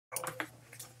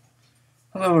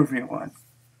Hello everyone.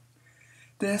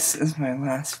 This is my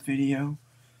last video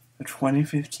of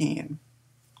 2015.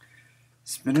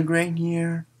 It's been a great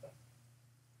year.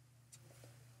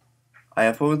 I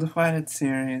uploaded the Flathead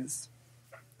series,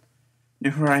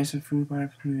 New Horizon Food by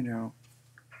Pluto.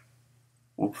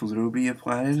 Will Pluto be a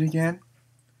planet again?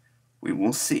 We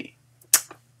will see.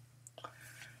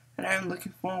 And I'm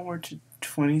looking forward to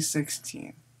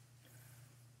 2016.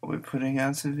 I'll be putting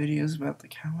out some videos about the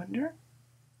calendar.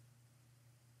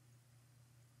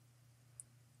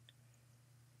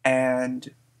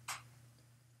 And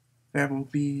there will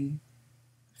be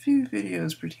a few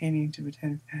videos pertaining to the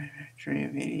 10th anniversary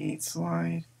of 88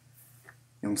 Slide.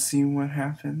 You'll see what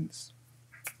happens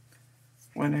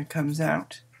when it comes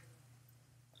out.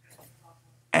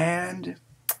 And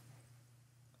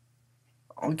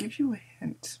I'll give you a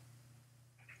hint.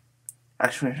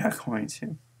 Actually, I'm not going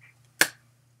to.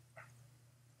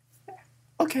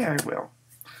 Okay, I will.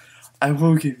 I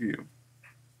will give you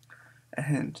a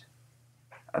hint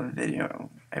of a video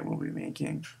I will be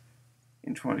making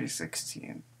in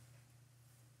 2016.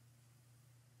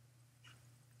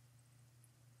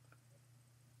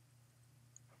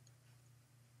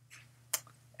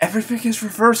 Everything is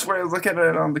reversed when I look at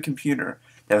it on the computer.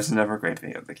 That was another great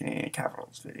video, the Canadian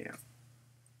Capitals video.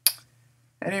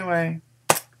 Anyway,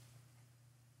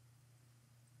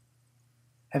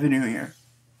 Happy New Year.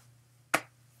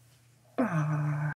 Bye.